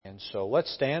so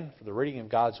let's stand for the reading of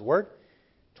God's Word.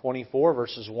 24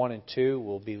 verses 1 and 2.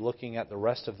 We'll be looking at the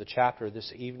rest of the chapter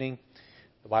this evening.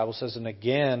 The Bible says, "And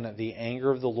again the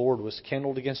anger of the Lord was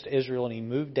kindled against Israel, and He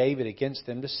moved David against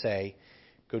them to say,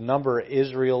 Go number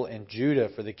Israel and Judah.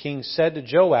 For the king said to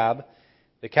Joab,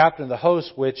 the captain of the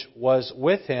host which was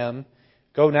with him,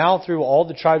 Go now through all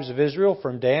the tribes of Israel,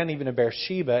 from Dan even to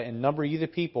Beersheba, and number ye the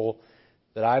people,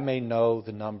 that I may know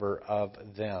the number of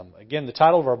them." Again, the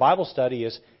title of our Bible study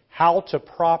is How to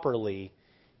Properly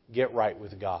Get Right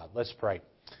with God. Let's pray.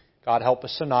 God, help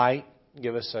us tonight.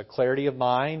 Give us a clarity of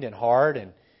mind and heart.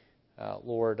 And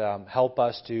Lord, help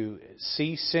us to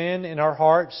see sin in our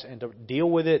hearts and to deal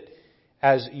with it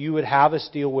as You would have us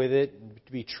deal with it, and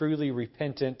to be truly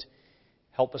repentant.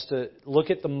 Help us to look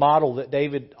at the model that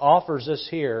David offers us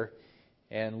here.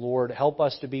 And Lord, help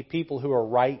us to be people who are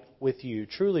right with You,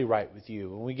 truly right with You.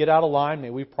 When we get out of line, may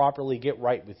we properly get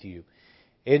right with You.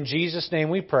 In Jesus' name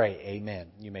we pray. Amen.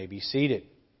 You may be seated.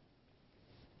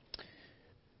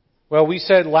 Well, we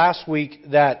said last week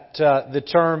that the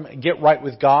term "get right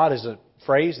with God" is a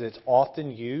phrase that's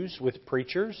often used with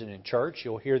preachers and in church.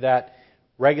 You'll hear that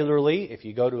regularly if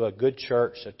you go to a good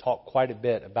church. They talk quite a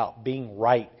bit about being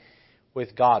right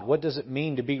with God. What does it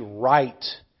mean to be right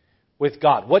with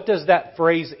God? What does that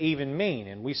phrase even mean?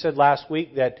 And we said last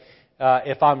week that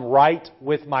if I'm right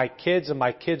with my kids and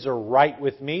my kids are right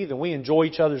with me, then we enjoy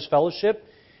each other's fellowship.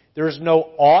 There's no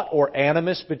ought or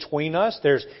animus between us.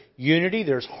 There's unity,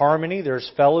 there's harmony, there's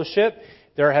fellowship.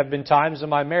 There have been times in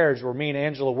my marriage where me and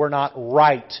Angela were not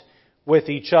right with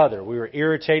each other. We were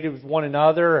irritated with one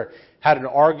another, or had an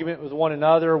argument with one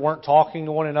another, weren't talking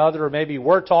to one another, or maybe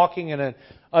were talking in an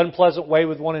unpleasant way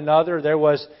with one another. There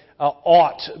was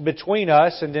ought between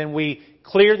us, and then we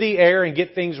clear the air and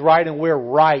get things right, and we're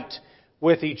right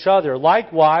with each other.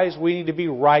 Likewise, we need to be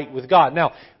right with God.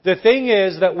 Now, the thing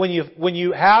is that when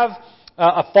you have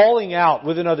a falling out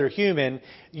with another human,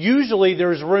 usually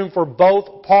there's room for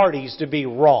both parties to be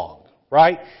wrong,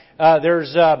 right?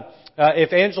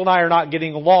 If Angela and I are not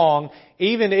getting along,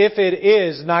 even if it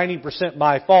is 90%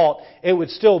 my fault, it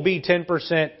would still be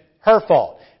 10% her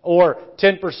fault, or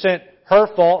 10% her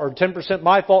fault, or 10%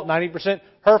 my fault, 90%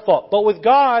 her fault. But with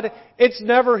God, it's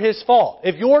never His fault.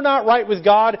 If you're not right with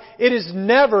God, it is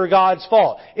never God's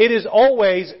fault. It is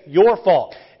always your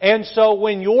fault. And so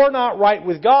when you're not right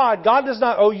with God, God does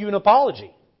not owe you an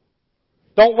apology.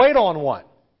 Don't wait on one.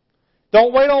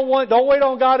 Don't wait on one. Don't wait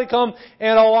on God to come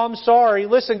and, I'm sorry.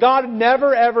 Listen, God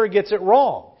never ever gets it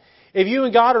wrong. If you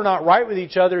and God are not right with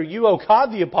each other, you owe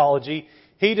God the apology.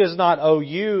 He does not owe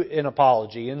you an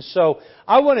apology. And so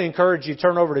I want to encourage you to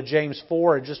turn over to James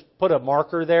 4 and just put a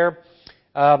marker there.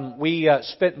 We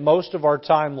spent most of our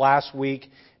time last week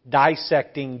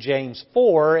dissecting James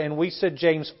 4, and we said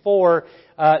James 4,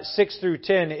 6 through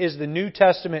 10 is the New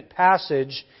Testament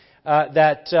passage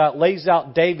that lays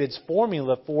out David's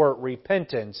formula for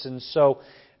repentance. And so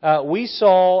we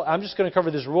saw, I'm just going to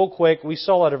cover this real quick, we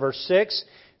saw out of verse 6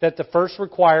 that the first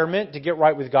requirement to get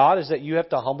right with God is that you have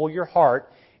to humble your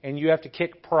heart and you have to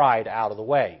kick pride out of the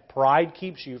way. Pride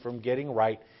keeps you from getting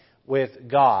right with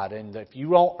God. And if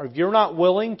you're not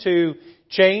willing to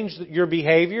change your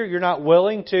behavior, you're not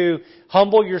willing to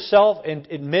humble yourself and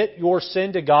admit your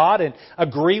sin to God and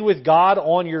agree with God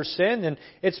on your sin, then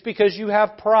it's because you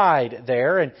have pride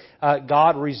there, and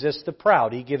God resists the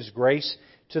proud. He gives grace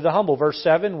to the humble. Verse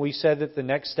 7, we said that the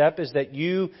next step is that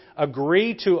you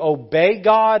agree to obey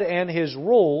God and His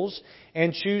rules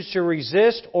and choose to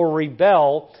resist or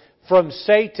rebel from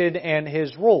Satan and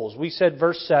his rules. We said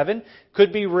verse 7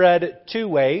 could be read two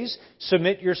ways.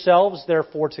 Submit yourselves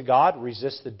therefore to God,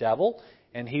 resist the devil,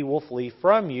 and he will flee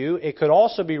from you. It could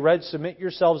also be read, submit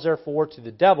yourselves therefore to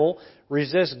the devil,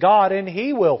 resist God, and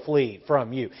he will flee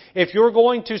from you. If you're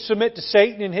going to submit to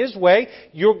Satan in his way,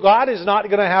 your God is not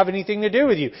going to have anything to do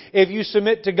with you. If you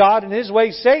submit to God in His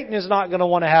way, Satan is not going to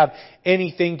want to have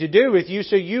anything to do with you.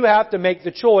 So you have to make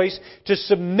the choice to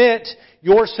submit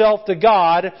yourself to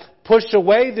God, push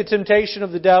away the temptation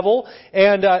of the devil,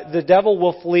 and the devil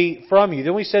will flee from you.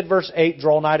 Then we said verse 8,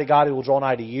 draw nigh to God, He will draw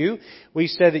nigh to you. We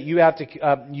said that you have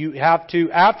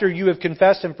to, after you have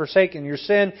confessed and forsaken your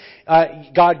sin,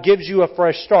 God gives you a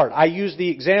fresh start. I use the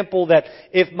example that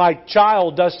if my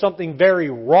child does something very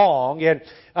wrong, and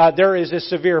there is a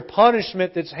severe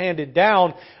punishment that's handed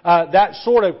down, that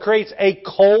sort of creates a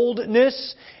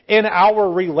coldness in our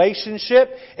relationship.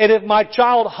 And if my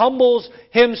child humbles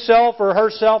himself or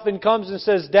herself and comes and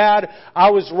says, "Dad,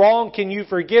 I was wrong, can you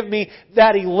forgive me?"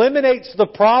 that eliminates the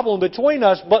problem between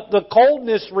us, but the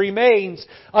coldness remains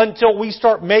until we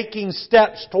start making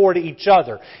steps toward each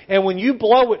other. And when you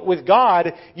blow it with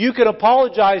God, you can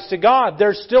apologize to God.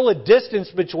 There's still a distance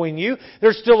between you.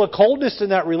 There's still a coldness in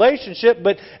that relationship,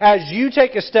 but as you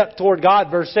take a step toward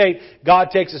God, verse 8,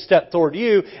 God takes a step toward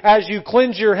you. As you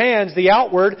cleanse your hands, the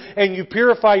outward, and you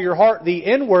purify your heart, the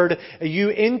inward, you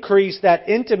increase that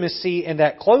intimacy and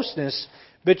that closeness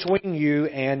between you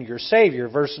and your Savior.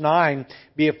 Verse 9,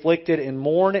 "Be afflicted and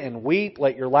mourn and weep.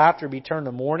 Let your laughter be turned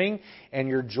to mourning and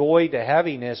your joy to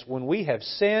heaviness." When we have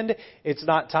sinned, it's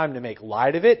not time to make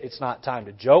light of it. It's not time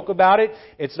to joke about it.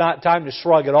 It's not time to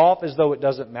shrug it off as though it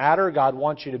doesn't matter. God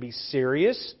wants you to be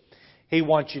serious. He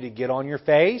wants you to get on your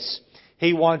face.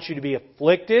 He wants you to be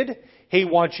afflicted. He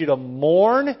wants you to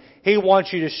mourn. He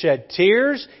wants you to shed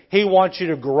tears. He wants you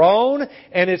to groan.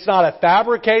 And it's not a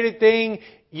fabricated thing.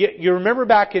 You remember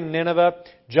back in Nineveh,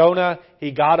 Jonah,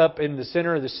 he got up in the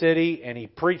center of the city and he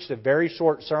preached a very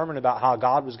short sermon about how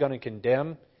God was going to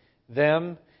condemn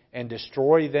them and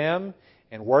destroy them.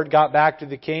 And word got back to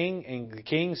the king, and the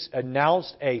king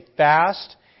announced a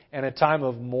fast and a time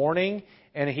of mourning.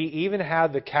 And he even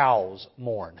had the cows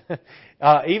mourn.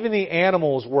 Even the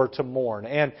animals were to mourn.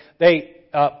 And they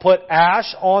put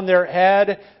ash on their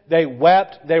head. They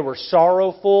wept. They were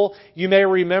sorrowful. You may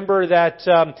remember that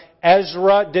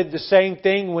Ezra did the same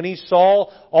thing when he saw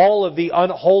all of the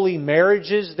unholy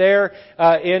marriages there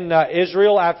in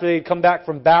Israel after they had come back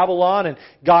from Babylon. And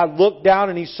God looked down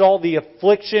and He saw the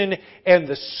affliction and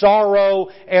the sorrow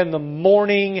and the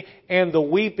mourning and the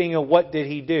weeping. And what did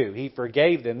He do? He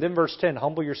forgave them. Then verse 10,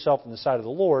 "Humble yourself in the sight of the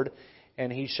Lord,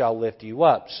 and He shall lift you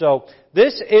up." So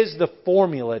this is the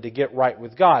formula to get right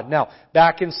with God. Now,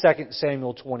 back in 2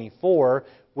 Samuel 24,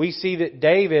 we see that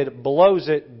David blows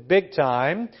it big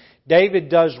time. David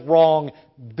does wrong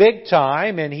big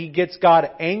time, and he gets God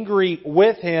angry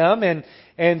with him.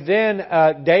 And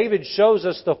then David shows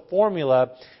us the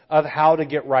formula of how to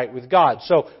get right with God.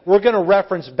 So we're going to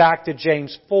reference back to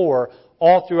James 4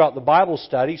 all throughout the Bible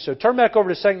study. So turn back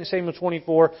over to 2 Samuel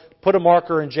 24, put a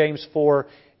marker in James 4,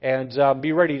 and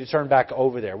be ready to turn back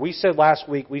over there. We said last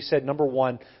week, number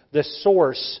one, the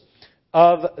source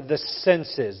of the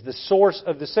senses. The source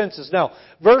of the senses. Now,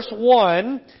 verse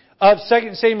 1 of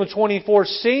 2 Samuel 24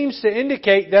 seems to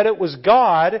indicate that it was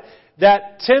God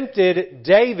that tempted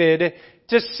David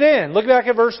to sin. Look back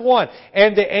at verse 1.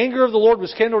 "And the anger of the Lord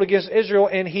was kindled against Israel,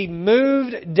 and He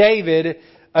moved David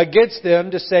against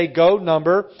them to say, Go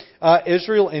number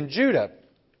Israel and Judah."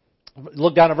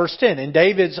 Look down at verse 10. "And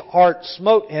David's heart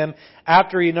smote him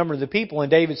after he numbered the people.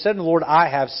 And David said to the Lord, I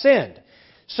have sinned."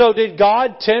 So did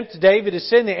God tempt David to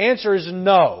sin? The answer is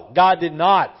no. God did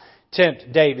not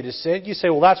tempt David to sin. You say,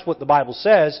 well, that's what the Bible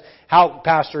says. How,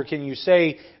 Pastor, can you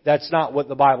say that's not what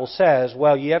the Bible says?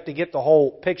 Well, you have to get the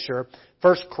whole picture.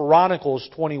 1 Chronicles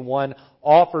 21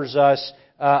 offers us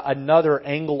another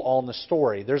angle on the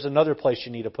story. There's another place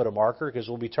you need to put a marker, because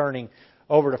we'll be turning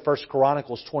over to 1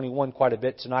 Chronicles 21 quite a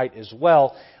bit tonight as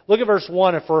well. Look at verse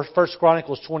 1 of 1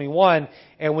 Chronicles 21,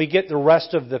 and we get the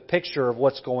rest of the picture of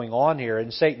what's going on here.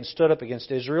 "And Satan stood up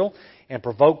against Israel and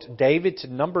provoked David to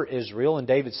number Israel. And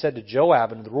David said to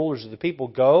Joab and to the rulers of the people,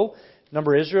 Go,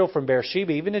 number Israel from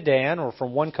Beersheba even to Dan, or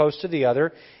from one coast to the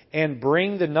other, and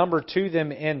bring the number to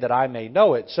them in, that I may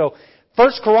know it." So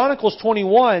 1 Chronicles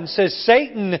 21 says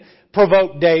Satan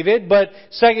provoked David, but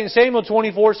 2 Samuel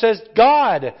 24 says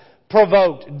God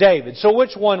provoked David. So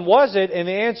which one was it? And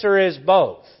the answer is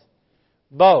both.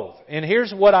 Both. And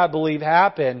here's what I believe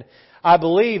happened. I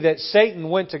believe that Satan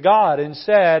went to God and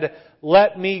said,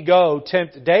 "Let me go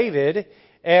tempt David."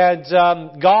 And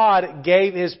God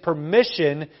gave His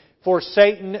permission for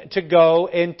Satan to go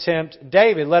and tempt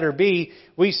David. Letter B,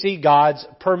 we see God's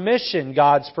permission.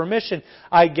 God's permission.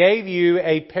 I gave you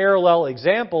a parallel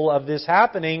example of this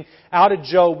happening out of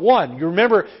Job 1. You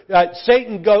remember,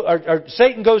 Satan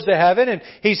goes to heaven and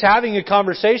he's having a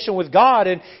conversation with God,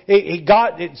 and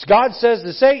God says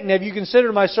to Satan, "Have you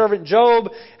considered my servant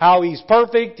Job? How he's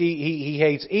perfect. He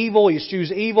hates evil. He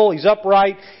eschews evil. He's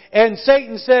upright." And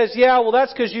Satan says, "Yeah, well,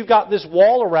 that's because you've got this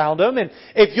wall around him, and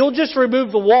if you'll just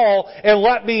remove the wall and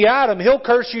let me at him, he'll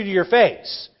curse you to your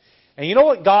face." And you know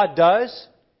what God does?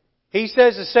 He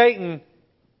says to Satan,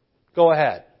 "Go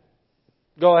ahead.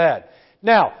 Go ahead."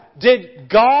 Now, did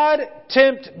God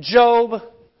tempt Job,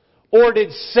 or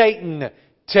did Satan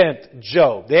tempt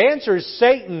Job? The answer is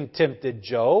Satan tempted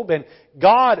Job, and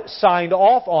God signed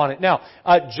off on it. Now,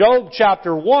 Job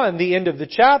chapter 1, the end of the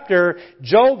chapter,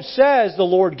 Job says, the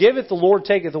Lord giveth, the Lord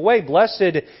taketh away.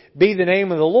 Blessed be the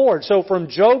name of the Lord. So from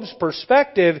Job's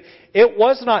perspective, it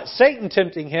was not Satan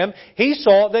tempting him. He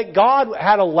saw that God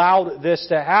had allowed this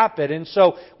to happen. And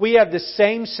so we have the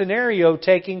same scenario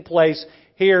taking place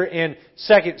here in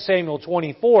 2 Samuel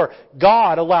 24.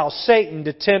 God allows Satan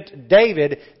to tempt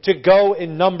David to go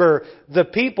and number the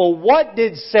people. What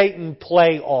did Satan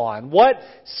play on? What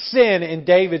sin in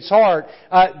David's heart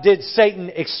did Satan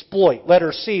exploit?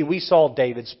 Letter C, we saw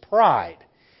David's pride.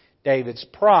 David's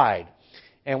pride.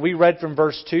 And we read from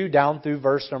verse 2 down through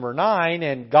verse number 9,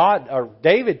 and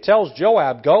David tells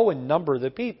Joab, go and number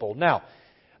the people. Now,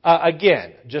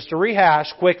 again, just to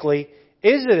rehash quickly,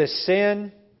 is it a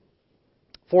sin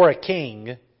for a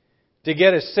king to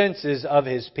get a census of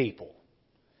his people?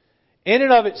 In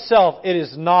and of itself, it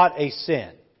is not a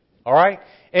sin. Alright?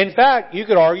 In fact, you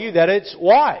could argue that it's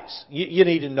wise. You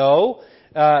need to know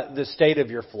the state of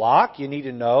your flock. You need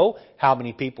to know how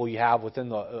many people you have within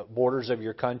the borders of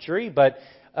your country. But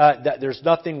there's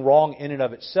nothing wrong in and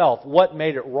of itself. What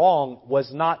made it wrong was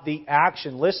not the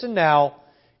action. Listen now,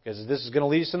 because this is going to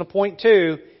lead us into point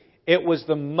 2. It was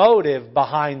the motive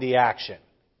behind the action.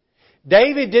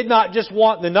 David did not just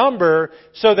want the number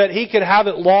so that he could have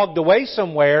it logged away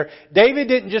somewhere. David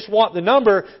didn't just want the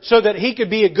number so that he could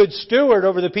be a good steward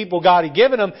over the people God had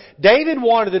given him. David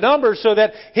wanted the number so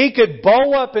that he could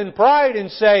bow up in pride and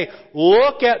say,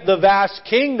 look at the vast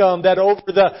kingdom that over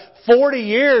the 40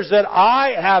 years that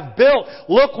I have built,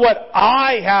 look what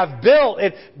I have built.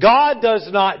 And God does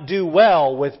not do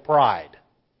well with pride.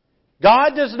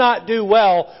 God does not do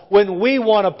well when we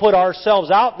want to put ourselves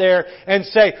out there and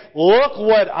say, look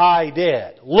what I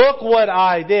did. Look what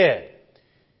I did.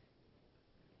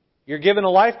 You're given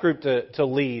a life group to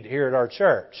lead here at our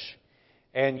church.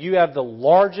 And you have the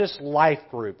largest life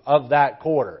group of that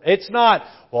quarter. It's not,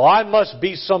 well, I must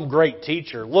be some great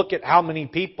teacher. Look at how many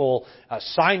people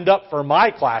signed up for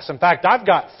my class. In fact, I've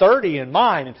got 30 in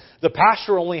mine, and the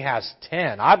pastor only has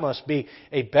 10. I must be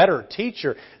a better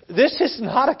teacher. This is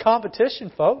not a competition,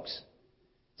 folks.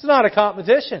 It's not a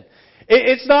competition.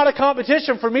 It's not a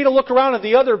competition for me to look around at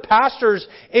the other pastors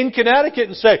in Connecticut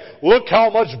and say, look how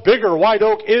much bigger White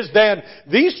Oak is than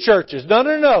these churches. No.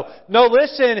 No,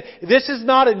 listen, this is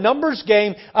not a numbers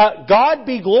game. God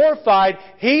be glorified.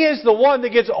 He is the one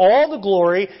that gets all the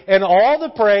glory and all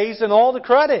the praise and all the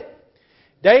credit.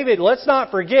 David, let's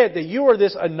not forget that you are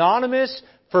this anonymous,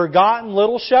 forgotten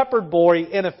little shepherd boy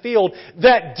in a field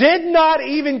that did not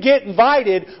even get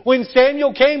invited when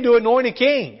Samuel came to anoint a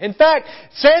king. In fact,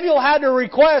 Samuel had to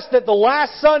request that the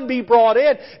last son be brought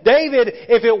in. David,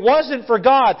 if it wasn't for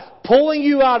God pulling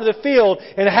you out of the field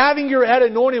and having your head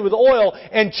anointed with oil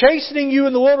and chastening you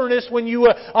in the wilderness when you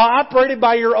operated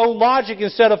by your own logic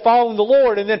instead of following the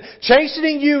Lord, and then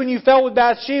chastening you when you fell with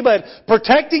Bathsheba, and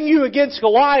protecting you against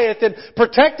Goliath, and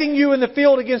protecting you in the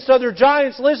field against other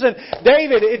giants. Listen,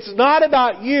 David, it's not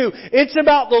about you. It's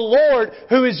about the Lord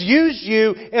who has used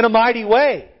you in a mighty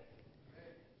way.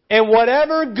 And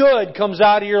whatever good comes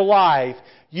out of your life,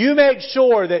 you make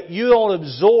sure that you don't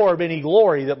absorb any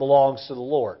glory that belongs to the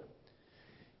Lord.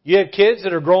 You have kids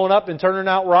that are growing up and turning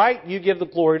out right, you give the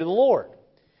glory to the Lord.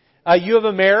 You have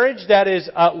a marriage that has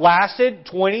lasted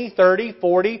 20, 30,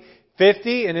 40,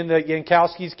 50, and in the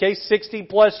Yankowski's case, 60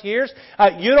 plus years.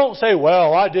 You don't say,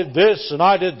 well, I did this and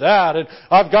I did that and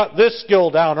I've got this skill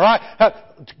down. Or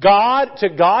to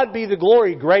God be the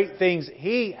glory, great things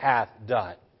He hath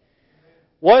done.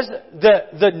 Was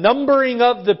the numbering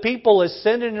of the people a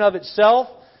sin in and of itself?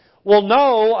 Well,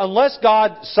 no, unless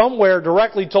God somewhere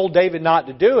directly told David not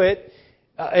to do it,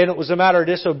 and it was a matter of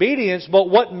disobedience. But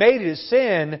what made it a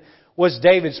sin was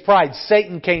David's pride.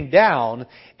 Satan came down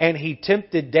and he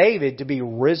tempted David to be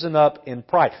risen up in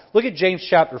pride. Look at James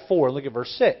chapter 4 and look at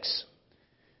verse 6.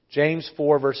 James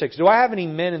 4 verse 6. Do I have any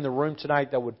men in the room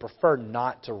tonight that would prefer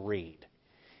not to read?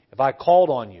 If I called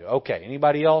on you. Okay,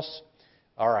 anybody else?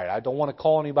 Alright, I don't want to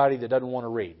call anybody that doesn't want to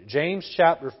read. James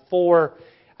chapter 4.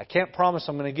 I can't promise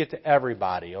I'm going to get to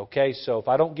everybody, okay? So if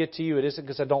I don't get to you, it isn't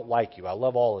because I don't like you. I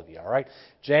love all of you, alright?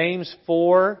 James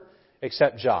 4,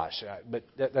 except Josh. But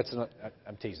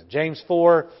I'm teasing. James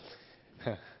 4.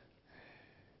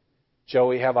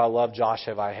 Joey have I loved, Josh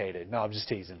have I hated. No, I'm just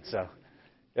teasing. So,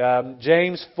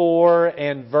 James 4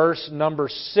 and verse number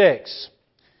 6.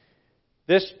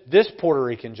 This Puerto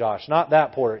Rican Josh, not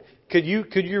that Puerto Rican.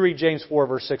 Could you read James 4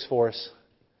 verse 6 for us?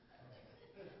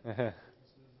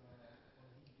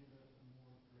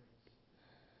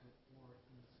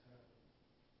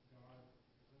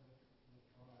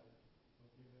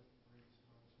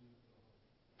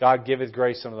 God giveth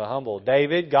grace unto the humble.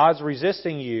 David, God's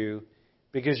resisting you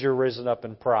because you're risen up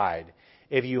in pride.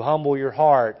 If you humble your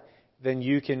heart, then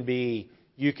you can be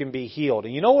healed.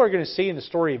 And you know what we're going to see in the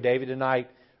story of David tonight?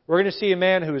 We're going to see a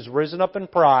man who is risen up in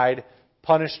pride,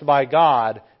 punished by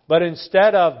God, but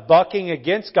instead of bucking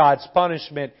against God's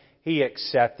punishment, he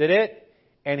accepted it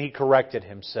and he corrected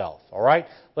himself. All right?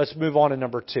 Let's move on to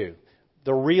number 2.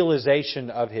 The realization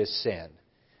of his sin.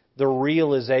 The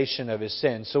realization of his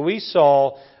sin. So we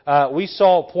saw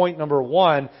point number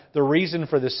 1, the reason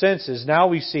for the senses. Now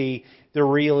we see the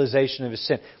realization of his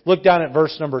sin. Look down at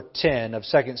verse number 10 of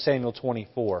 2 Samuel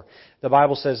 24. The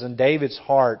Bible says, "And David's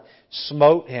heart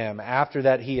smote him after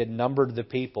that he had numbered the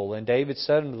people. And David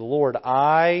said unto the Lord,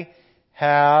 I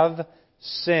have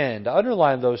sinned."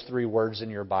 Underline those 3 words in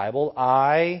your Bible.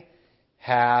 I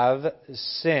have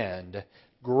sinned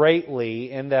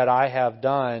greatly in that I have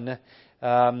done.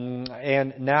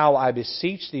 And now I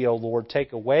beseech thee, O Lord,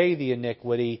 take away the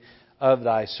iniquity of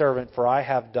thy servant, for I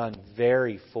have done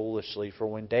very foolishly. For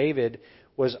when David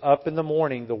was up in the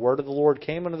morning, the word of the Lord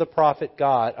came unto the prophet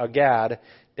Gad,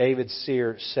 David's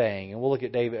seer, saying. And we'll look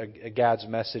at Gad's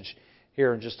message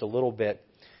here in just a little bit.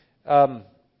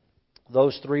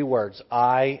 Those 3 words,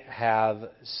 I have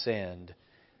sinned.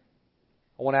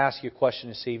 I want to ask you a question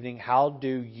this evening. How do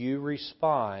you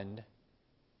respond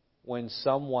when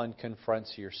someone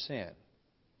confronts your sin?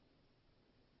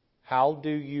 How do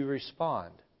you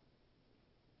respond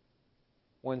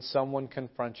when someone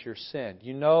confronts your sin?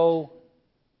 You know,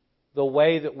 the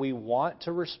way that we want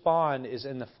to respond is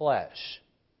in the flesh.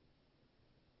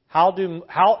 How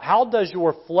does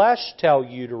your flesh tell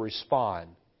you to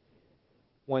respond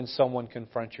when someone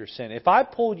confronts your sin? If I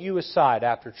pulled you aside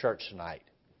after church tonight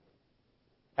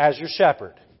as your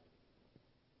shepherd,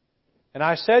 and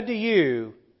I said to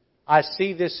you, I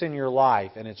see this in your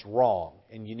life and it's wrong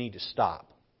and you need to stop,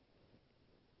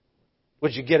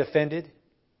 would you get offended?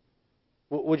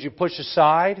 Would you push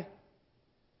aside?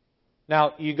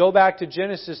 Now, you go back to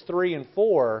Genesis 3 and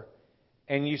 4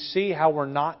 and you see how we're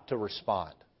not to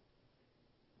respond.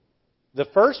 The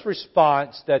first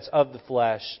response that's of the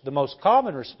flesh, the most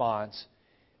common response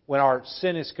when our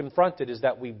sin is confronted, is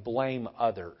that we blame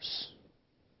others.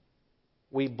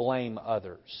 We blame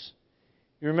others.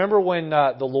 You remember when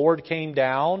the Lord came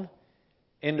down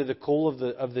into the cool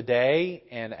of the day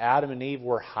and Adam and Eve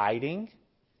were hiding?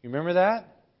 You remember that?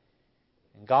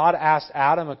 And God asked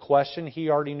Adam a question he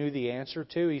already knew the answer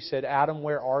to. He said, Adam,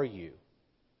 where are you?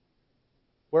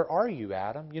 Where are you,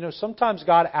 Adam? You know, sometimes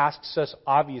God asks us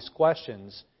obvious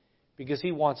questions because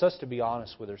He wants us to be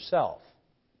honest with ourselves.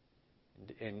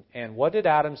 And what did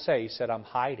Adam say? He said, I'm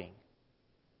hiding.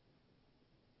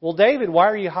 Well, David, why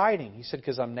are you hiding? He said,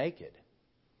 because I'm naked.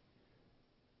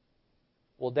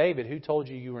 Well, David, who told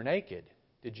you you were naked?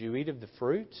 Did you eat of the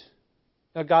fruit?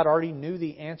 Now, God already knew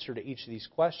the answer to each of these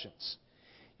questions.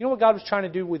 You know what God was trying to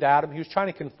do with Adam? He was trying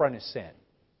to confront his sin.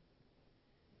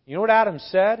 You know what Adam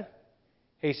said?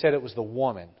 He said, it was the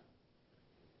woman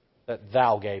that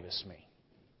thou gavest me.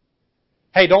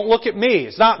 Hey, don't look at me.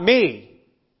 It's not me.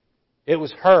 It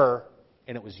was her,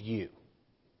 and it was you.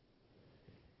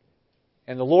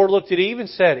 And the Lord looked at Eve and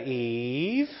said,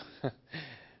 Eve,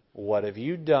 what have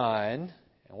you done?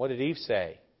 And what did Eve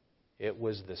say? It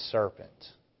was the serpent.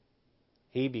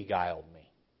 He beguiled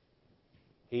me.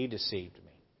 He deceived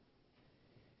me.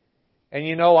 And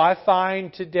you know, I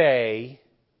find today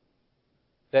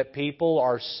that people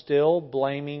are still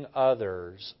blaming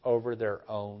others over their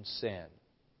own sin.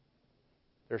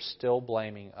 They're still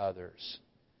blaming others.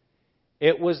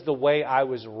 It was the way I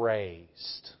was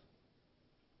raised.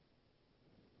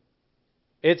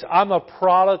 I'm a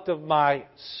product of my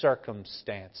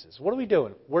circumstances. What are we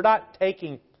doing? We're not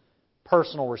taking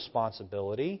personal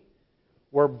responsibility.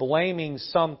 We're blaming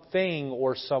something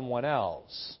or someone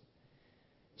else.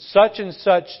 Such and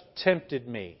such tempted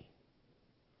me.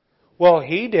 Well,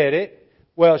 he did it.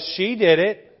 Well, she did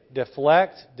it.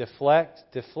 Deflect, deflect,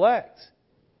 deflect.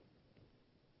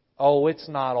 Oh, it's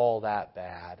not all that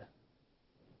bad.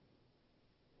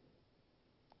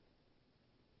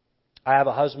 I have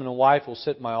a husband and wife who will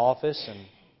sit in my office and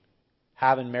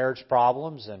having marriage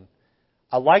problems. And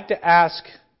I like to ask,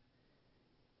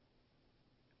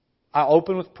 I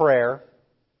open with prayer,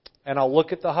 and I'll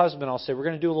look at the husband. I'll say, we're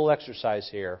going to do a little exercise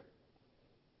here.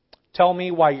 Tell me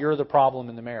why you're the problem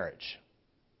in the marriage.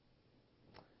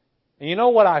 And you know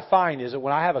what I find is that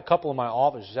when I have a couple in my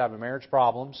office who's having marriage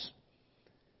problems,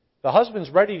 the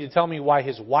husband's ready to tell me why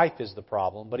his wife is the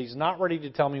problem, but he's not ready to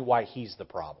tell me why he's the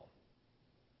problem.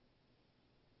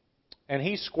 And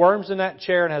he squirms in that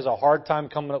chair and has a hard time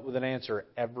coming up with an answer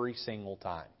every single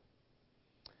time.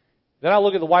 Then I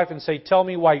look at the wife and say, tell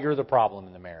me why you're the problem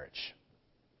in the marriage.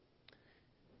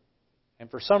 And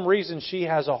for some reason, she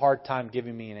has a hard time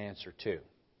giving me an answer too.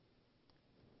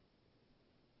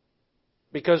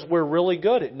 Because we're really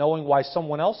good at knowing why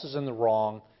someone else is in the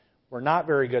wrong. We're not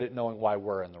very good at knowing why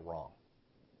we're in the wrong.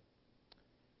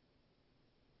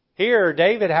 Here,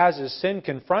 David has his sin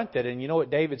confronted, and you know what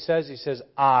David says? He says,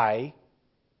 I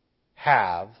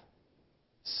have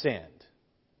sinned.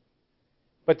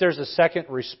 But there's a second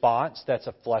response that's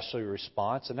a fleshly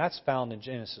response, and that's found in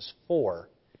Genesis 4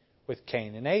 with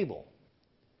Cain and Abel.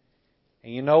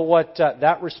 And you know what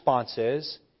that response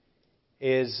is?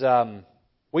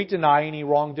 We deny any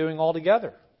wrongdoing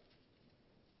altogether.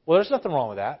 Well, there's nothing wrong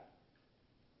with that.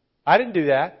 I didn't do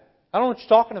that. I don't know what you're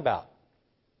talking about.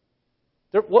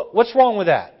 What's wrong with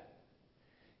that?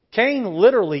 Cain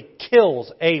literally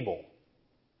kills Abel.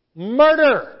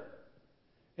 Murder!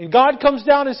 And God comes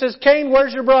down and says, Cain,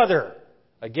 where's your brother?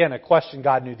 Again, a question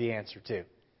God knew the answer to.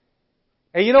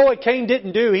 And you know what Cain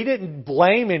didn't do? He didn't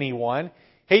blame anyone.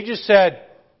 He just said,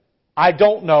 I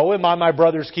don't know. Am I my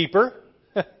brother's keeper?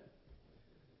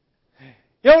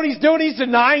 You know what he's doing? He's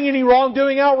denying any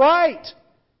wrongdoing outright.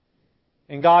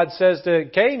 And God says to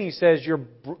Cain, He says,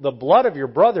 the blood of your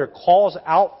brother calls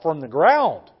out from the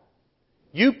ground.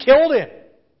 You killed him.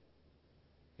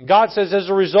 And God says, as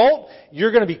a result,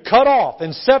 you're going to be cut off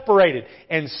and separated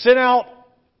and sent out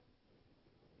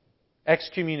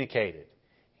excommunicated.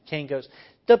 Cain goes,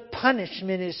 the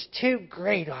punishment is too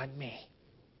great on me.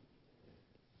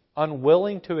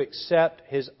 Unwilling to accept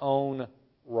his own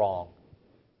wrong.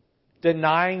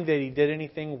 Denying that he did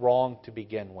anything wrong to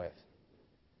begin with.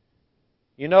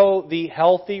 You know, the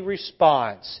healthy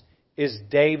response is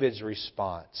David's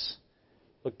response.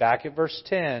 Look back at verse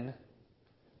 10.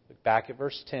 Look back at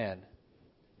verse 10.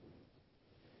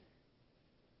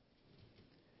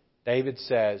 David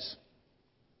says,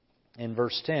 in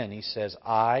verse 10, he says,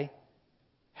 I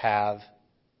have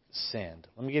sinned.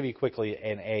 Let me give you quickly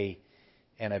an A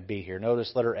and a B here.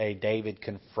 Notice letter A, David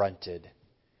confronted.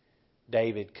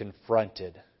 David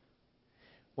confronted.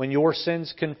 When your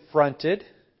sin's confronted,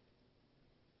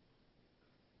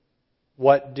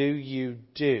 what do you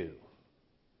do?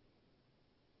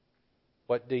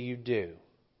 What do you do?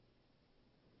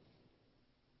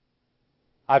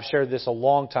 I've shared this a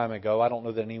long time ago. I don't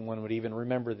know that anyone would even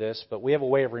remember this, but we have a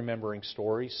way of remembering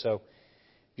stories. So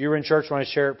if you were in church when I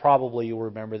share it, probably you'll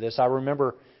remember this. I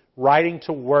remember riding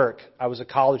to work. I was a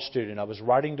college student. I was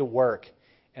riding to work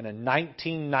in a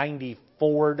 1990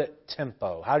 Ford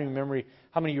Tempo. How many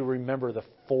of you remember the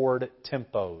Ford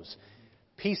Tempos?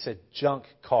 Piece of junk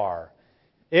car.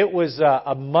 It was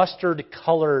a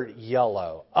mustard-colored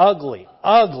yellow. Ugly,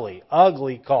 ugly,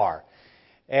 ugly car.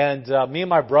 And me and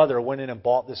my brother went in and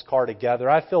bought this car together.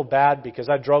 I feel bad because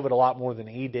I drove it a lot more than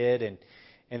he did. And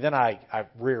then I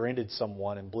rear-ended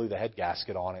someone and blew the head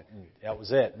gasket on it. And that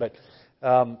was it. But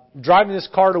driving this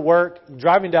car to work,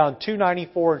 driving down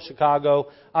 294 in Chicago.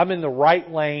 I'm in the right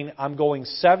lane. I'm going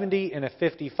 70 and a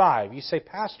 55. You say,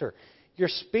 Pastor, you're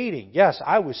speeding. Yes,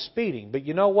 I was speeding. But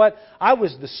you know what? I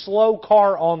was the slow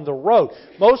car on the road.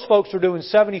 Most folks were doing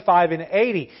 75 and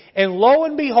 80. And lo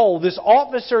and behold, this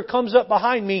officer comes up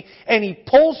behind me and he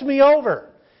pulls me over.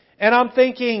 And I'm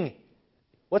thinking,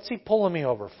 what's he pulling me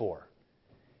over for?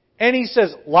 And he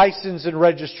says, license and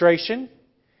registration.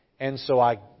 And so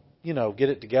I get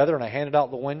it together and I hand it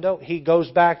out the window. He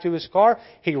goes back to his car.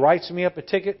 He writes me up a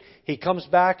ticket. He comes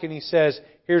back and he says,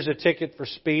 here's a ticket for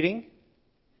speeding.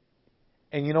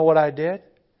 And you know what I did?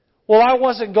 Well, I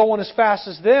wasn't going as fast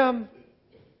as them.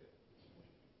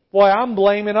 Boy, I'm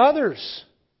blaming others.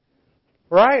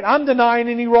 Right? I'm denying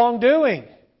any wrongdoing.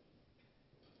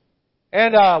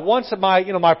 And once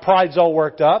my pride's all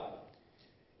worked up,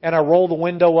 and I roll the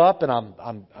window up, and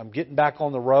I'm getting back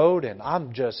on the road, and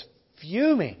I'm just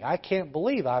fuming. I can't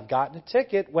believe I've gotten a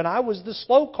ticket when I was the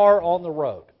slow car on the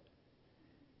road.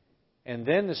 And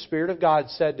then the Spirit of God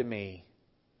said to me,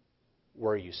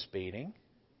 were you speeding?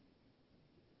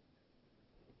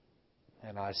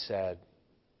 And I said,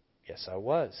 yes, I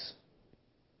was.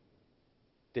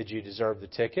 Did you deserve the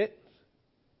ticket?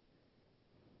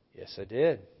 Yes, I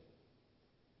did.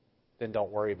 Then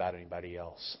don't worry about anybody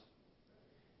else.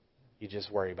 You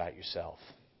just worry about yourself.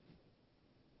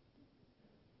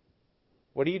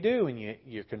 What do you do when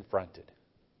you're confronted?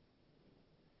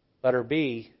 Letter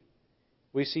B,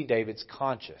 we see David's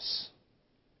conscious.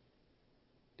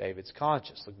 David's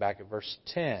conscious. Look back at verse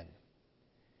 10.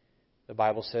 The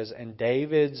Bible says, and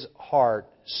David's heart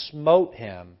smote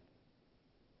him.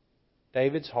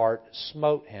 David's heart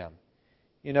smote him.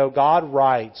 You know, God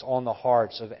writes on the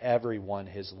hearts of everyone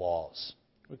His laws.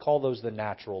 We call those the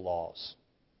natural laws.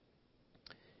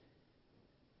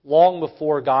 Long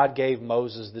before God gave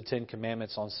Moses the Ten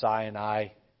Commandments on Sinai,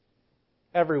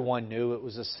 everyone knew it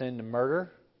was a sin to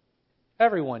murder.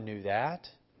 Everyone knew that.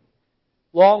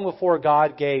 Long before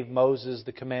God gave Moses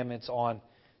the commandments on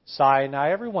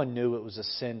Sinai, everyone knew it was a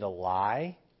sin to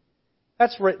lie.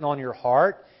 That's written on your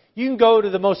heart. You can go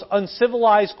to the most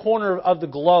uncivilized corner of the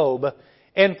globe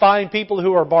and find people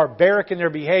who are barbaric in their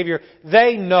behavior.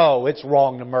 They know it's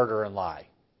wrong to murder and lie.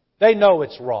 They know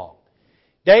it's wrong.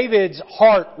 David's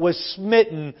heart was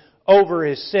smitten over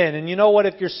his sin. And you know what?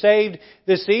 If you're saved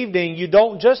this evening, you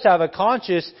don't just have a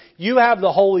conscience, you have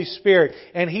the Holy Spirit.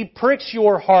 And He pricks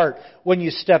your heart when you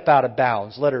step out of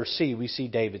bounds. Letter C, we see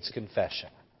David's confession.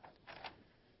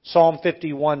 Psalm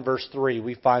 51 verse 3,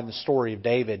 we find the story of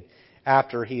David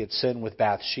after he had sinned with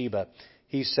Bathsheba.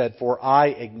 He said, "For I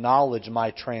acknowledge my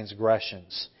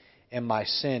transgressions, and my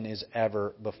sin is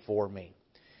ever before me."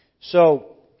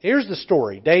 So, here's the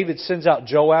story. David sends out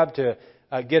Joab to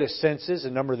get a census, a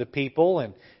number of the people,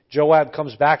 and Joab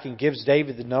comes back and gives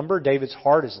David the number. David's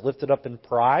heart is lifted up in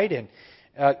pride, and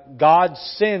God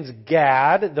sends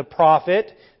Gad, the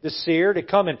prophet, the seer, to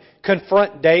come and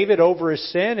confront David over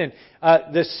his sin. And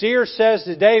the seer says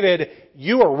to David,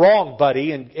 "You are wrong,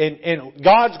 buddy, and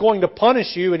God's going to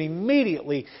punish you." And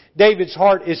immediately David's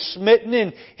heart is smitten,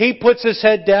 and he puts his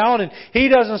head down, and he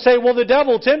doesn't say, "Well, the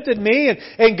devil tempted me,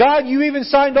 and God, you even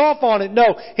signed off on it."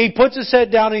 No, he puts his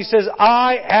head down and he says,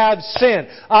 "I have sinned.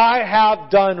 I have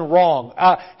done wrong."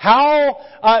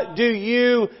 How do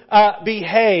you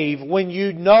behave when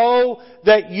you know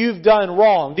that you've done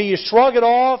wrong? Do you shrug it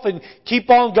off and keep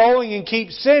on going and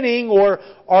keep sinning, or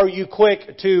are you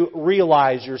quick to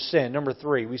realize your sin? Number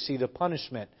 3, we see the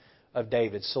punishment of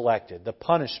David selected. The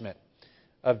punishment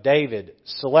of David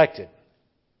selected.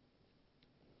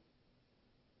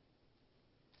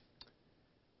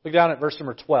 Look down at verse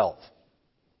number 12.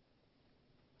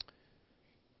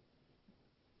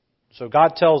 So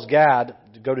God tells Gad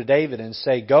to go to David and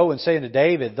say, "Go and say unto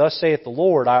David, Thus saith the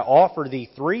Lord, I offer thee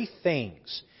 3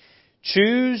 things.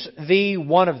 Choose thee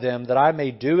one of them, that I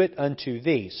may do it unto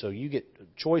thee." So you get a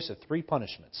choice of 3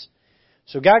 punishments.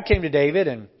 So God came to David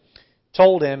and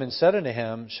told him and said unto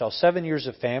him, "Shall 7 years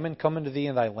of famine come unto thee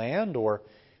in thy land? Or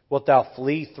wilt thou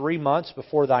flee 3 months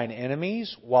before thine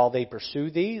enemies while they pursue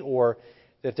thee? Or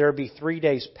that there be 3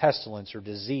 days pestilence or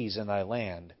disease in thy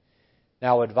land?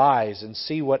 Now advise, and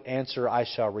see what answer I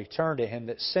shall return to him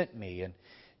that sent me." And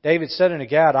David said unto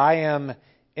Gad, "I am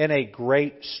in a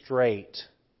great strait.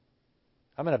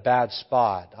 I'm in a bad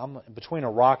spot. I'm between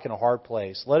a rock and a hard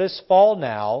place. Let us fall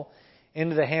now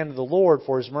into the hand of the Lord,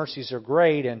 for His mercies are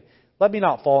great, and let me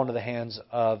not fall into the hands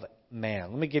of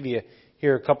man." Let me give you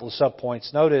here a couple of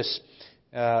subpoints. Notice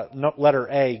letter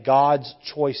A, God's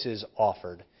choices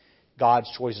offered. God's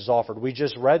choices offered. We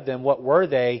just read them. What were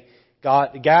they?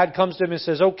 Gad comes to him and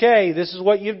says, "Okay, this is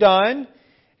what you've done,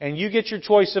 and you get your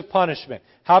choice of punishment."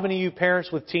 How many of you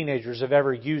parents with teenagers have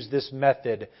ever used this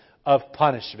method of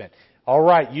punishment? All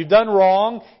right, you've done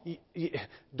wrong.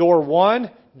 Door 1,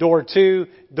 door 2,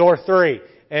 door 3.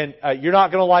 And you're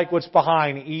not going to like what's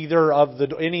behind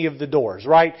any of the doors,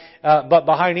 right? But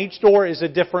behind each door is a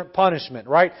different punishment,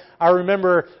 right? I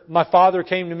remember my father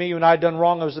came to me when I'd done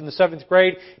wrong. I was in the 7th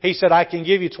grade. He said, "I can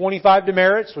give you 25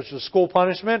 demerits, which was school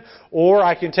punishment, or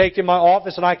I can take you in my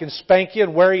office and I can spank you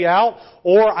and wear you out,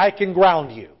 or I can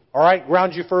ground you. All right,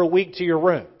 ground you for a week to your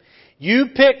room. You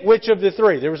pick which of the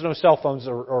 3." There was no cell phones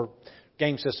or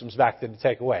game systems back then to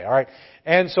take away. All right,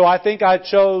 and so I think I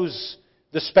chose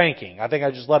the spanking. I think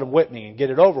I just let him whip me and get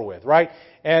it over with, right?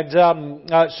 And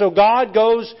so Gad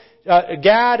goes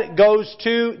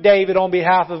to David on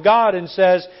behalf of God and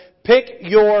says, "Pick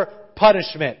your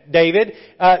punishment, David.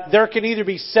 There can either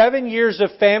be 7 years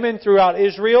of famine throughout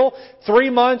Israel, 3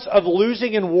 months of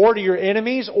losing in war to your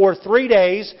enemies, or 3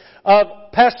 days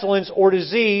of pestilence or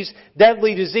disease,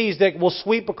 deadly disease that will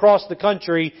sweep across the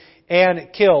country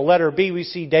and kill." Letter B, we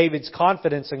see David's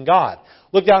confidence in God.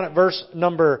 Look down at verse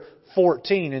number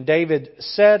 14. "And David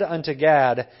said unto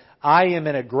Gad, I am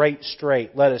in a great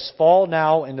strait. Let us fall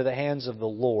now into the hands of the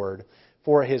Lord,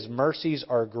 for His mercies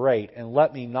are great, and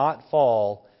let me not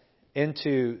fall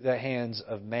into the hands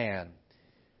of man."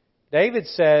 David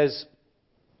says,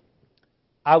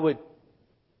 I would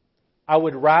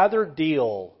rather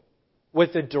deal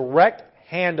with the direct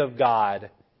hand of God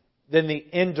than the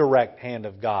indirect hand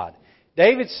of God.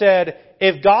 David said,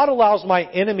 if God allows my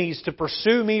enemies to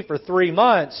pursue me for 3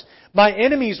 months, my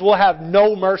enemies will have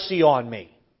no mercy on me.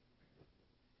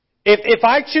 If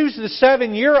I choose the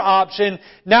 7-year option,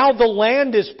 now the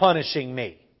land is punishing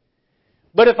me.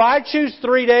 But if I choose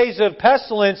 3 days of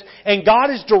pestilence and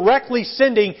God is directly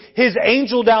sending His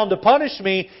angel down to punish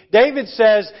me, David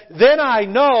says, then I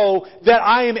know that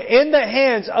I am in the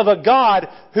hands of a God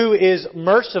who is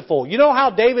merciful. You know how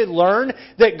David learned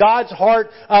that God's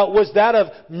heart was that of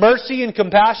mercy and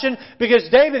compassion? Because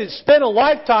David had spent a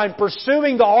lifetime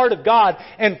pursuing the heart of God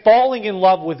and falling in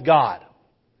love with God.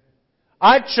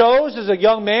 I chose as a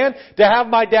young man to have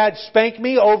my dad spank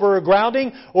me over a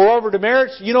grounding or over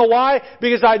demerits. You know why?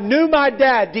 Because I knew my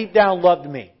dad deep down loved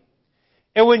me.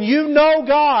 And when you know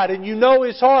God and you know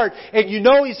His heart and you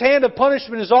know His hand of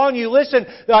punishment is on you, listen,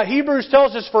 Hebrews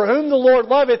tells us, for whom the Lord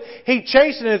loveth, He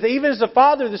chasteneth, even as the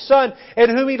Father the Son, in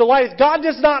whom He delighteth. God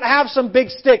does not have some big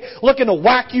stick looking to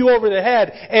whack you over the head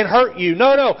and hurt you.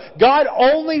 No. God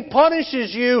only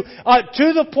punishes you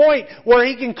to the point where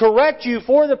He can correct you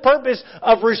for the purpose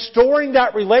of restoring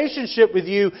that relationship with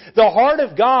you. The heart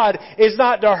of God is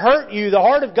not to hurt you. The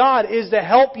heart of God is to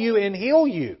help you and heal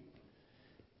you.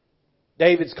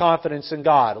 David's confidence in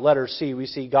God. Letter C, we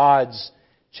see God's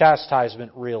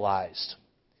chastisement realized.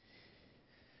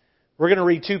 We're going to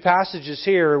read 2 passages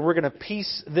here, and we're going to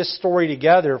piece this story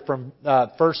together from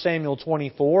 1 Samuel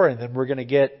 24, and then we're going to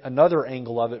get another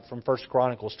angle of it from 1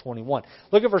 Chronicles 21.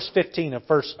 Look at verse 15 of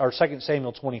 2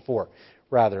 Samuel 24,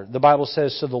 rather. The Bible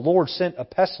says, so the Lord sent a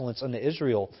pestilence unto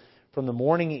Israel from the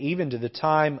morning even to the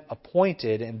time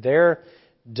appointed, and there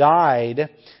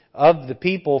died of the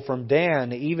people from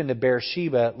Dan even to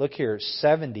Beersheba, look here,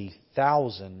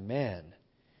 70,000 men.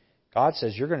 God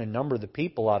says, you're going to number the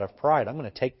people out of pride. I'm going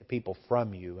to take the people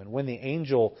from you. And when the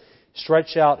angel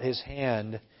stretched out his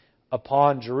hand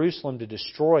upon Jerusalem to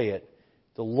destroy it,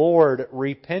 the Lord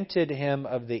repented him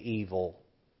of the evil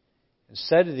and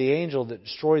said to the angel that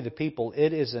destroyed the people,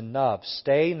 it is enough.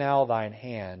 Stay now thine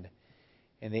hand.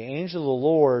 And the angel of the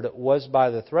Lord was by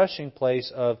the threshing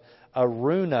place of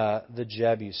Araunah the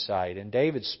Jebusite. And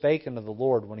David spake unto the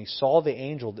Lord when he saw the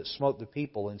angel that smote the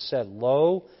people, and said,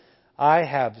 Lo, I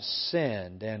have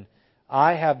sinned, and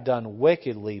I have done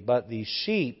wickedly. But these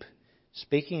sheep,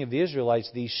 speaking of the Israelites,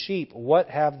 these sheep, what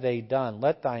have they done?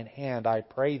 Let thine hand, I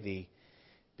pray thee,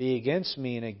 be against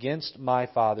me and against my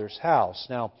father's house.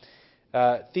 Now,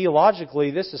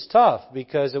 theologically, this is tough,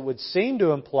 because it would seem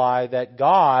to imply that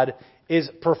God is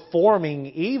performing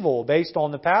evil based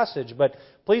on the passage. But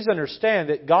please understand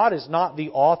that God is not the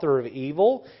author of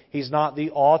evil. He's not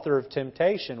the author of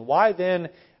temptation. Why then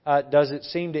does it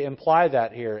seem to imply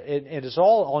that here? It is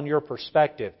all on your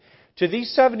perspective. To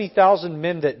these 70,000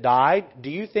 men that died, do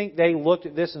you think they looked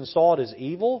at this and saw it as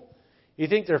evil? You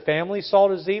think their families saw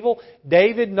it as evil?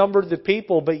 David numbered the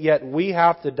people, but yet we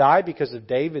have to die because of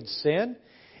David's sin?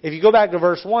 If you go back to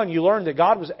verse 1, you learn that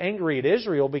God was angry at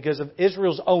Israel because of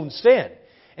Israel's own sin.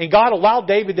 And God allowed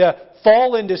David to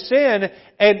fall into sin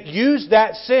and use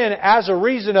that sin as a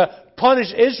reason to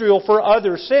punish Israel for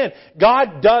other sin.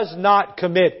 God does not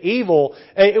commit evil.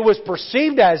 It was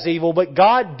perceived as evil, but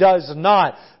God does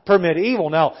not permit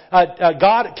evil. Now,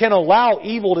 God can allow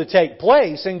evil to take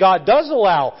place, and God does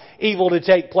allow evil to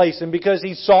take place. And because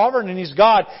He's sovereign and He's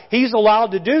God, He's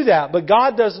allowed to do that. But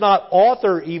God does not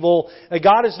author evil.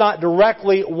 God is not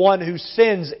directly one who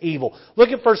sends evil. Look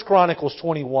at 1 Chronicles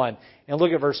 21 and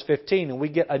look at verse 15, and we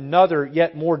get another,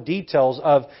 yet more details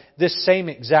of this same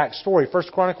exact story. 1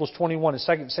 Chronicles 21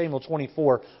 and 2 Samuel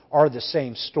 24 are the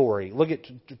same story. Look at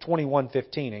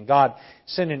 21:15. And God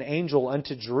sent an angel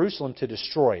unto Jerusalem to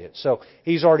destroy it. So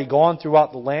He's already gone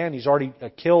throughout the land. He's already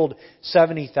killed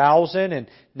 70,000. And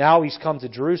now He's come to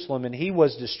Jerusalem. And He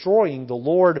was destroying. The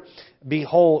Lord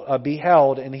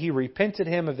beheld, and He repented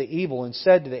Him of the evil, and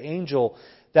said to the angel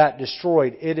that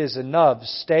destroyed, it is enough.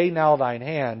 Stay now thine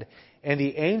hand. And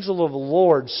the angel of the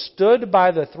Lord stood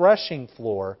by the threshing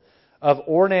floor of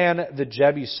Ornan the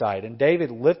Jebusite. And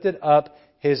David lifted up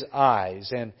his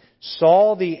eyes and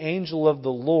saw the angel of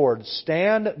the Lord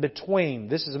stand between.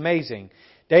 This is amazing.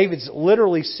 David's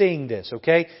literally seeing this,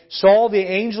 okay? Saw the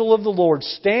angel of the Lord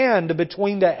stand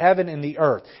between the heaven and the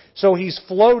earth. So He's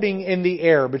floating in the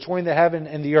air between the heaven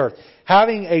and the earth,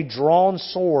 having a drawn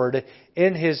sword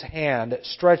in His hand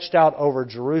stretched out over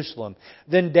Jerusalem.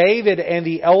 Then David and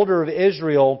the elder of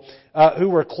Israel, who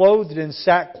were clothed in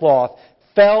sackcloth,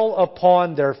 fell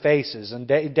upon their faces. And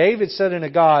David said unto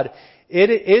God,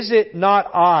 is it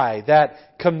not I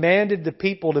that commanded the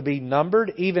people to be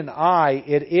numbered? Even I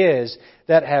it is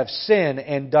that have sinned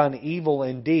and done evil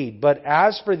indeed. But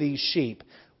as for these sheep,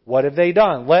 what have they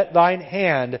done? Let thine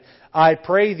hand, I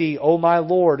pray thee, O my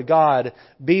Lord God,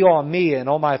 be on me and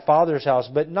on my father's house,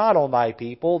 but not on thy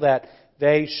people, that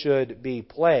they should be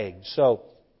plagued. So,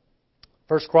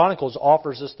 1 Chronicles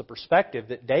offers us the perspective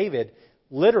that David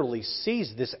literally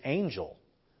sees this angel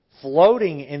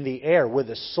floating in the air with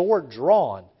a sword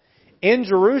drawn in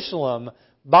Jerusalem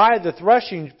by the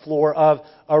threshing floor of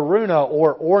Araunah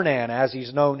or Ornan, as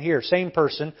he's known here. Same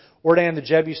person, Ornan the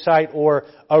Jebusite, or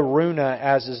Araunah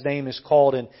as his name is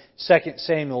called in 2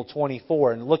 Samuel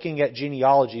 24. And looking at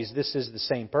genealogies, this is the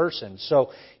same person.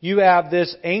 So you have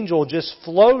this angel just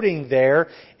floating there,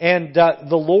 and the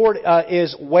Lord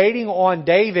is waiting on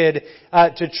David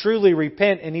to truly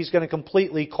repent, and He's going to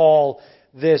completely call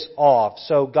this off.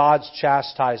 So God's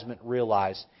chastisement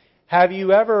realized. Have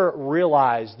you ever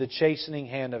realized the chastening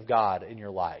hand of God in your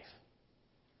life?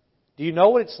 Do you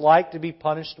know what it's like to be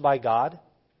punished by God?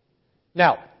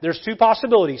 Now, there's two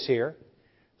possibilities here.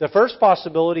 The first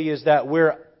possibility is that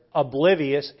we're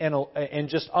oblivious and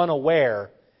just unaware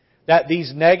that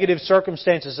these negative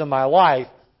circumstances in my life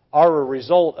are a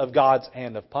result of God's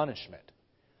hand of punishment.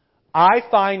 I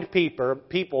find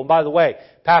people, and by the way,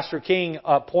 Pastor King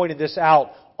pointed this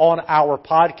out on our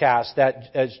podcast that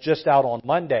is just out on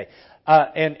Monday.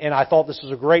 And I thought this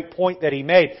was a great point that he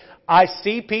made. I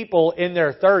see people in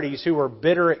their 30s who are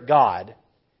bitter at God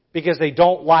because they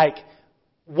don't like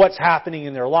what's happening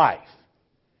in their life.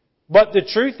 But the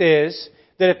truth is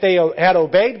that if they had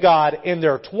obeyed God in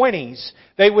their 20s,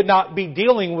 they would not be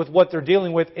dealing with what they're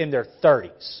dealing with in their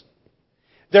 30s.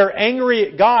 They're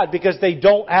angry at God because they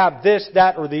don't have this,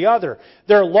 that, or the other.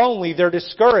 They're lonely. They're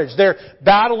discouraged. They're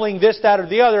battling this, that, or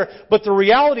the other. But the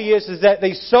reality is that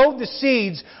they sowed the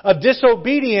seeds of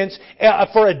disobedience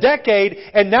for a decade,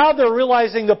 and now they're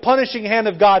realizing the punishing hand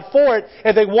of God for it,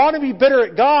 and they want to be bitter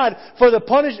at God for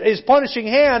His punishing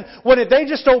hand, when if they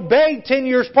just obeyed 10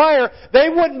 years prior, they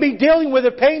wouldn't be dealing with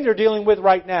the pain they're dealing with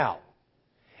right now.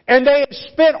 And they have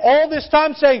spent all this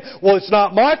time saying, well, it's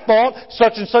not my fault,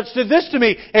 such and such did this to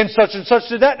me, and such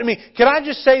did that to me. Can I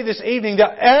just say this evening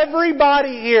that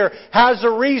everybody here has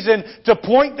a reason to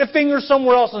point the finger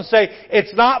somewhere else and say,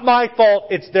 it's not my fault,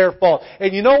 it's their fault.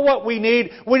 And you know what we need?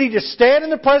 We need to stand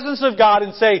in the presence of God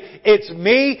and say, it's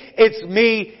me,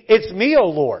 O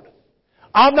Lord.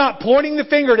 I'm not pointing the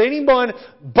finger at anyone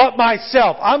but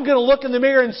myself. I'm going to look in the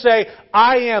mirror and say,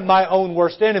 I am my own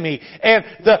worst enemy. And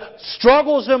the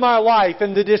struggles in my life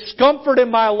and the discomfort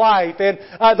in my life and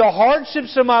the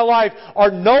hardships in my life are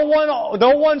no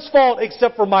one's fault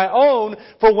except for my own,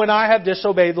 for when I have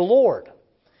disobeyed the Lord.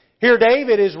 Here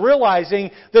David is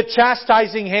realizing the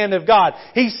chastising hand of God.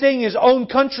 He's seeing his own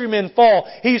countrymen fall.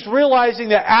 He's realizing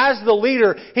that as the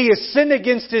leader, he has sinned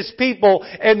against his people,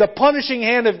 and the punishing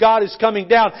hand of God is coming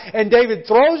down. And David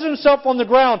throws himself on the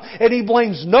ground, and he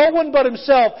blames no one but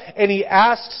himself, and he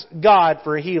asks God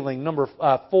for healing. Number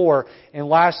 4, and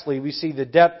lastly, we see the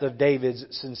depth of David's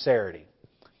sincerity.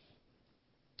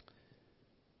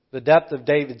 The depth of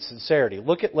David's sincerity.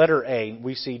 Look at letter A,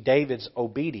 we see David's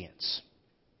obedience.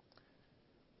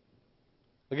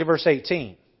 Look at verse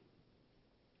 18.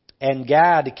 And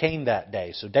Gad came that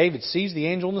day. So David sees the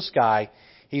angel in the sky.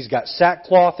 He's got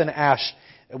sackcloth and ash,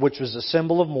 which was a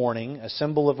symbol of mourning, a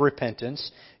symbol of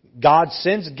repentance. God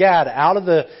sends Gad out of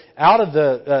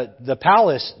the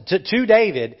palace to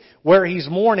David, where he's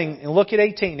mourning. And look at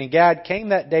 18. And Gad came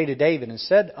that day to David and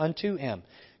said unto him,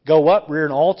 Go up, rear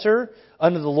an altar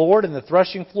unto the Lord in the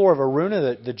threshing floor of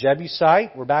Araunah the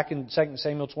Jebusite. We're back in 2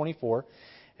 Samuel 24.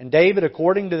 And David,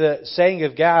 according to the saying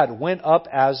of Gad, went up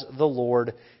as the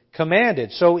Lord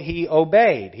commanded. So he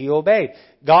obeyed. He obeyed.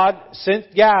 God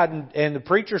sent Gad, and the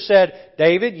preacher said,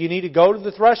 David, you need to go to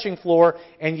the threshing floor,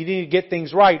 and you need to get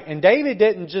things right. And David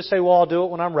didn't just say, well, I'll do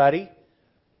it when I'm ready.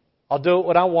 I'll do it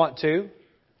when I want to.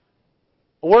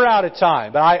 We're out of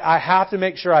time, but I have to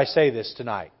make sure I say this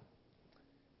tonight.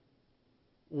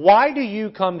 Why do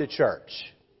you come to church?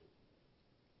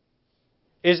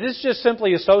 Is this just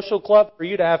simply a social club for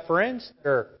you to have friends that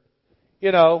are,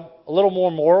 a little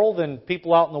more moral than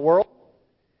people out in the world?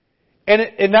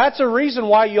 And that's a reason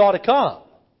why you ought to come.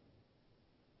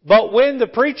 But when the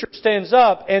preacher stands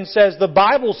up and says, the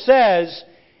Bible says,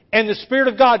 and the Spirit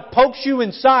of God pokes you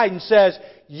inside and says,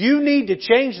 you need to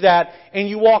change that, and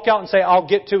you walk out and say, I'll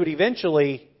get to it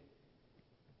eventually.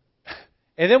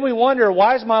 And then we wonder,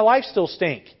 why does my life still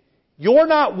stink? You're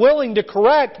not willing to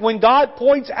correct when God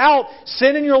points out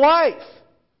sin in your life.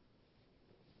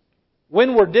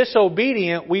 When we're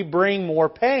disobedient, we bring more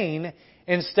pain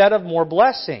instead of more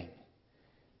blessing.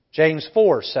 James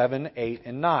 4, 7, 8,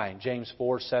 and 9. James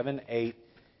 4, 7, 8,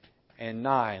 and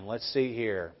 9. Let's see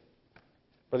here.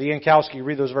 Brother Yankowski,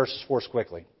 read those verses for us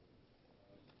quickly.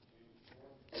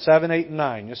 7, 8, and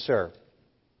 9. Yes, sir.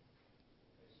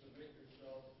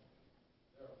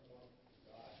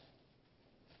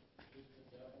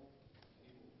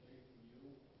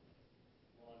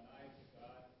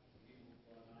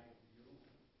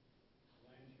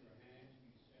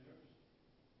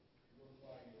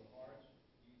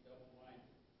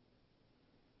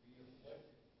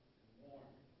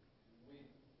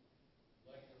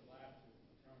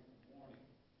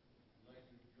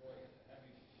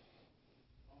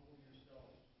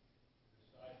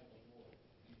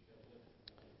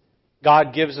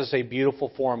 God gives us a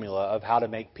beautiful formula of how to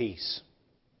make peace.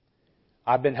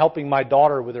 I've been helping my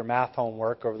daughter with her math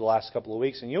homework over the last couple of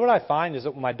weeks, and you know what I find is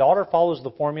that when my daughter follows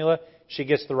the formula, she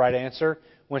gets the right answer.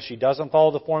 When she doesn't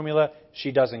follow the formula,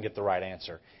 she doesn't get the right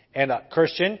answer. And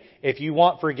Christian, if you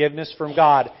want forgiveness from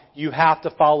God, you have to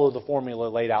follow the formula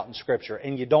laid out in Scripture,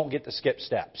 and you don't get to skip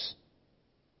steps.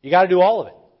 You got to do all of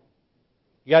it.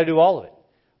 You got to do all of it.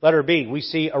 Letter B, we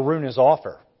see Aruna's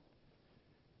offer.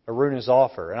 Aruna's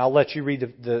offer. And I'll let you read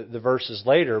the verses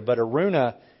later, but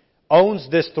Aruna owns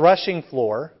this threshing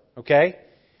floor, okay?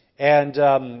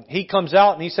 And he comes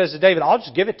out and he says to David, I'll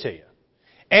just give it to you.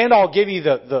 And I'll give you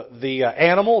the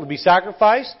animal to be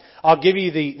sacrificed. I'll give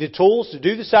you the tools to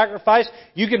do the sacrifice.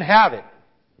 You can have it.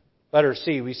 Letter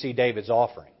C, we see David's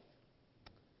offering.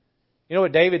 You know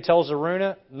what David tells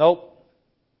Aruna? Nope.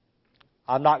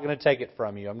 I'm not going to take it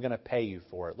from you. I'm going to pay you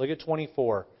for it. Look at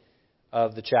 24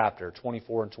 of the chapter,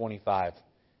 24 and 25.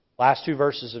 Last two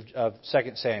verses of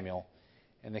 2 Samuel.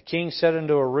 And the king said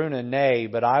unto Aruna, Nay,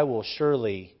 but I will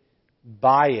surely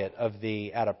buy it of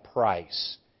thee at a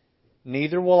price.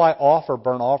 Neither will I offer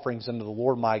burnt offerings unto the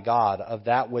Lord my God of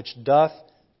that which doth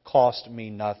cost me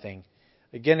nothing.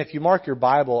 Again, if you mark your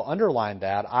Bible, underline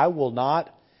that. I will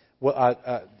not...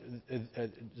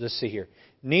 let's see here.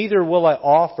 Neither will I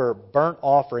offer burnt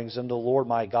offerings unto the Lord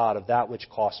my God of that which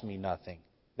cost me nothing.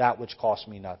 That which cost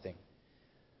me nothing.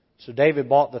 So David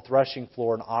bought the threshing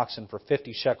floor and oxen for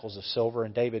 50 shekels of silver,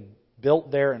 and David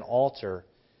built there an altar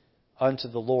unto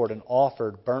the Lord and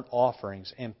offered burnt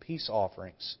offerings and peace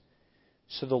offerings.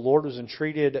 So the Lord was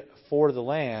entreated for the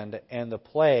land, and the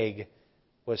plague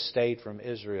was stayed from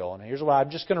Israel. And here's why.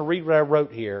 I'm just going to read what I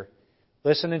wrote here.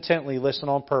 Listen intently, listen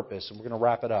on purpose, and we're going to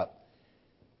wrap it up.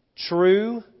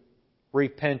 True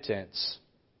repentance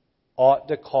ought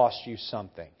to cost you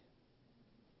something.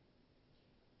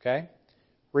 Okay?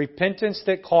 Repentance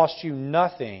that costs you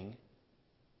nothing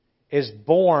is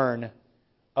born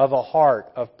of a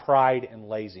heart of pride and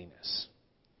laziness.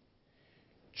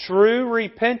 True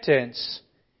repentance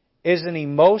is an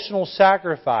emotional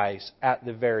sacrifice at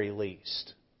the very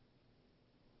least.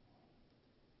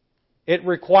 It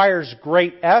requires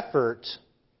great effort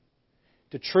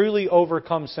to truly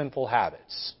overcome sinful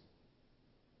habits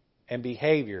and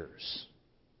behaviors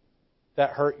that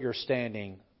hurt your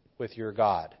standing with your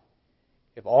God.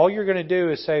 If all you're going to do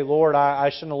is say, Lord, I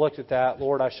shouldn't have looked at that.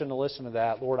 Lord, I shouldn't have listened to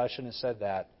that. Lord, I shouldn't have said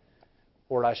that.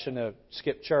 Lord, I shouldn't have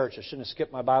skipped church. I shouldn't have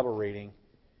skipped my Bible reading.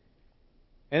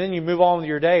 And then you move on with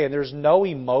your day and there's no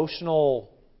emotional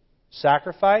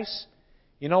sacrifice.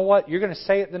 You know what? You're going to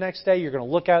say it the next day. You're going to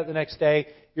look at it the next day.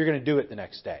 You're going to do it the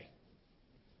next day.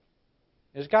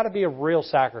 There's got to be a real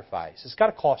sacrifice. It's got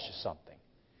to cost you something.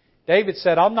 David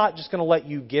said, I'm not just going to let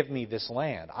you give me this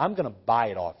land. I'm going to buy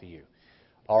it off of you.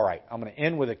 All right, I'm going to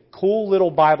end with a cool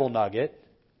little Bible nugget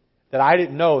that I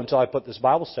didn't know until I put this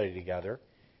Bible study together,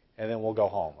 and then we'll go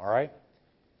home, all right?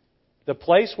 The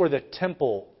place where the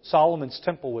temple, Solomon's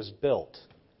temple, was built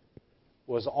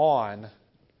was on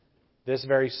this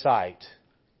very site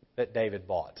that David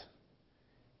bought.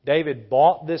 David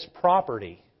bought this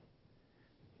property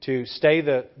to stay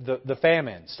the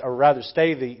famines, or rather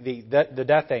stay the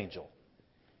death angel.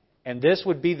 And this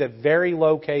would be the very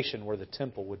location where the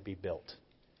temple would be built.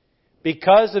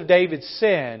 Because of David's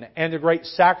sin and the great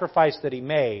sacrifice that he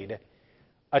made,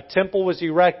 a temple was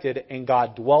erected and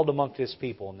God dwelled among His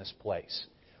people in this place.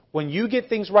 When you get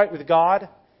things right with God,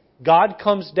 God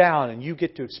comes down and you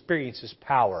get to experience His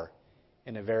power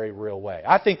in a very real way.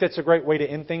 I think that's a great way to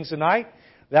end things tonight.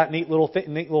 That neat little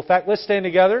fact. Let's stand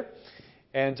together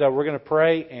and we're going to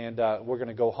pray and we're going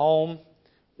to go home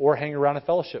or hang around in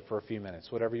fellowship for a few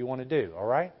minutes, whatever you want to do, all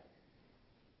right?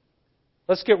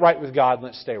 Let's get right with God and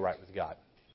let's stay right with God.